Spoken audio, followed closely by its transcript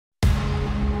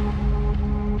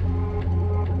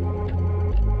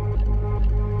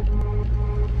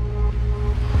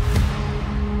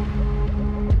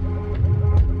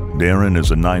Darren is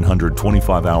a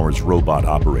 925 hours robot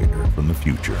operator from the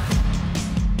future.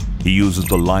 He uses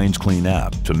the Lions Clean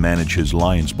app to manage his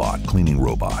LionsBot cleaning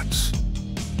robots.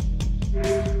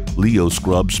 Leo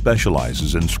Scrub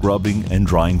specializes in scrubbing and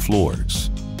drying floors.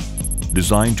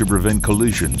 Designed to prevent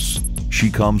collisions,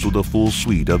 she comes with a full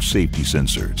suite of safety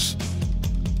sensors.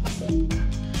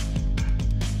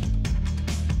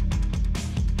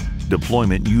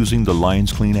 Deployment using the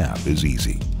Lions Clean app is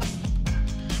easy.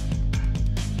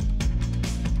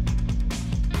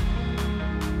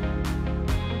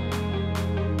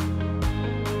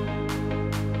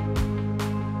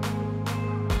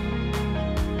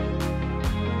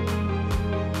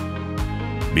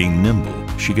 Being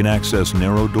nimble, she can access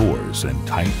narrow doors and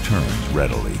tight turns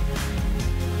readily.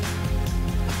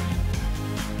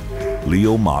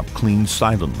 Leo Mop cleans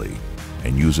silently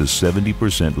and uses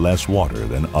 70% less water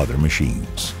than other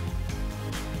machines.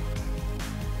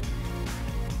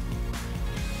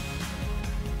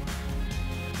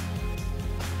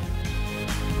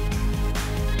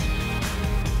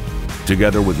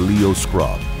 Together with Leo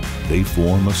Scrub, they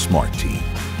form a smart team.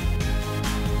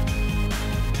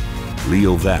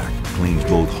 Leo Vac cleans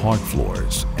both hard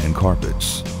floors and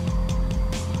carpets.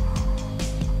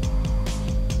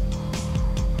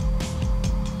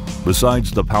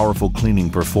 Besides the powerful cleaning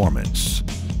performance,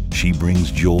 she brings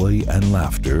joy and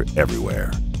laughter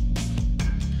everywhere.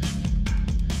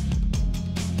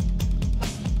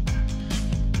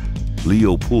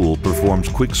 Leo Pool performs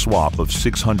quick swap of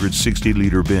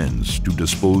 660-liter bins to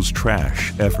dispose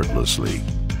trash effortlessly.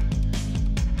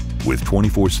 With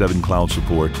 24/7 cloud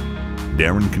support,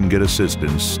 Darren can get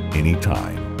assistance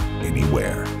anytime,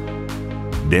 anywhere.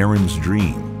 Darren's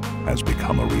dream has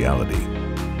become a reality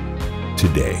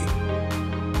today.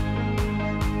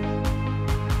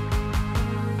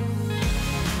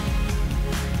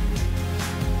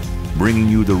 Bringing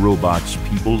you the robots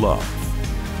people love,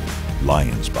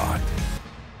 LionsBot.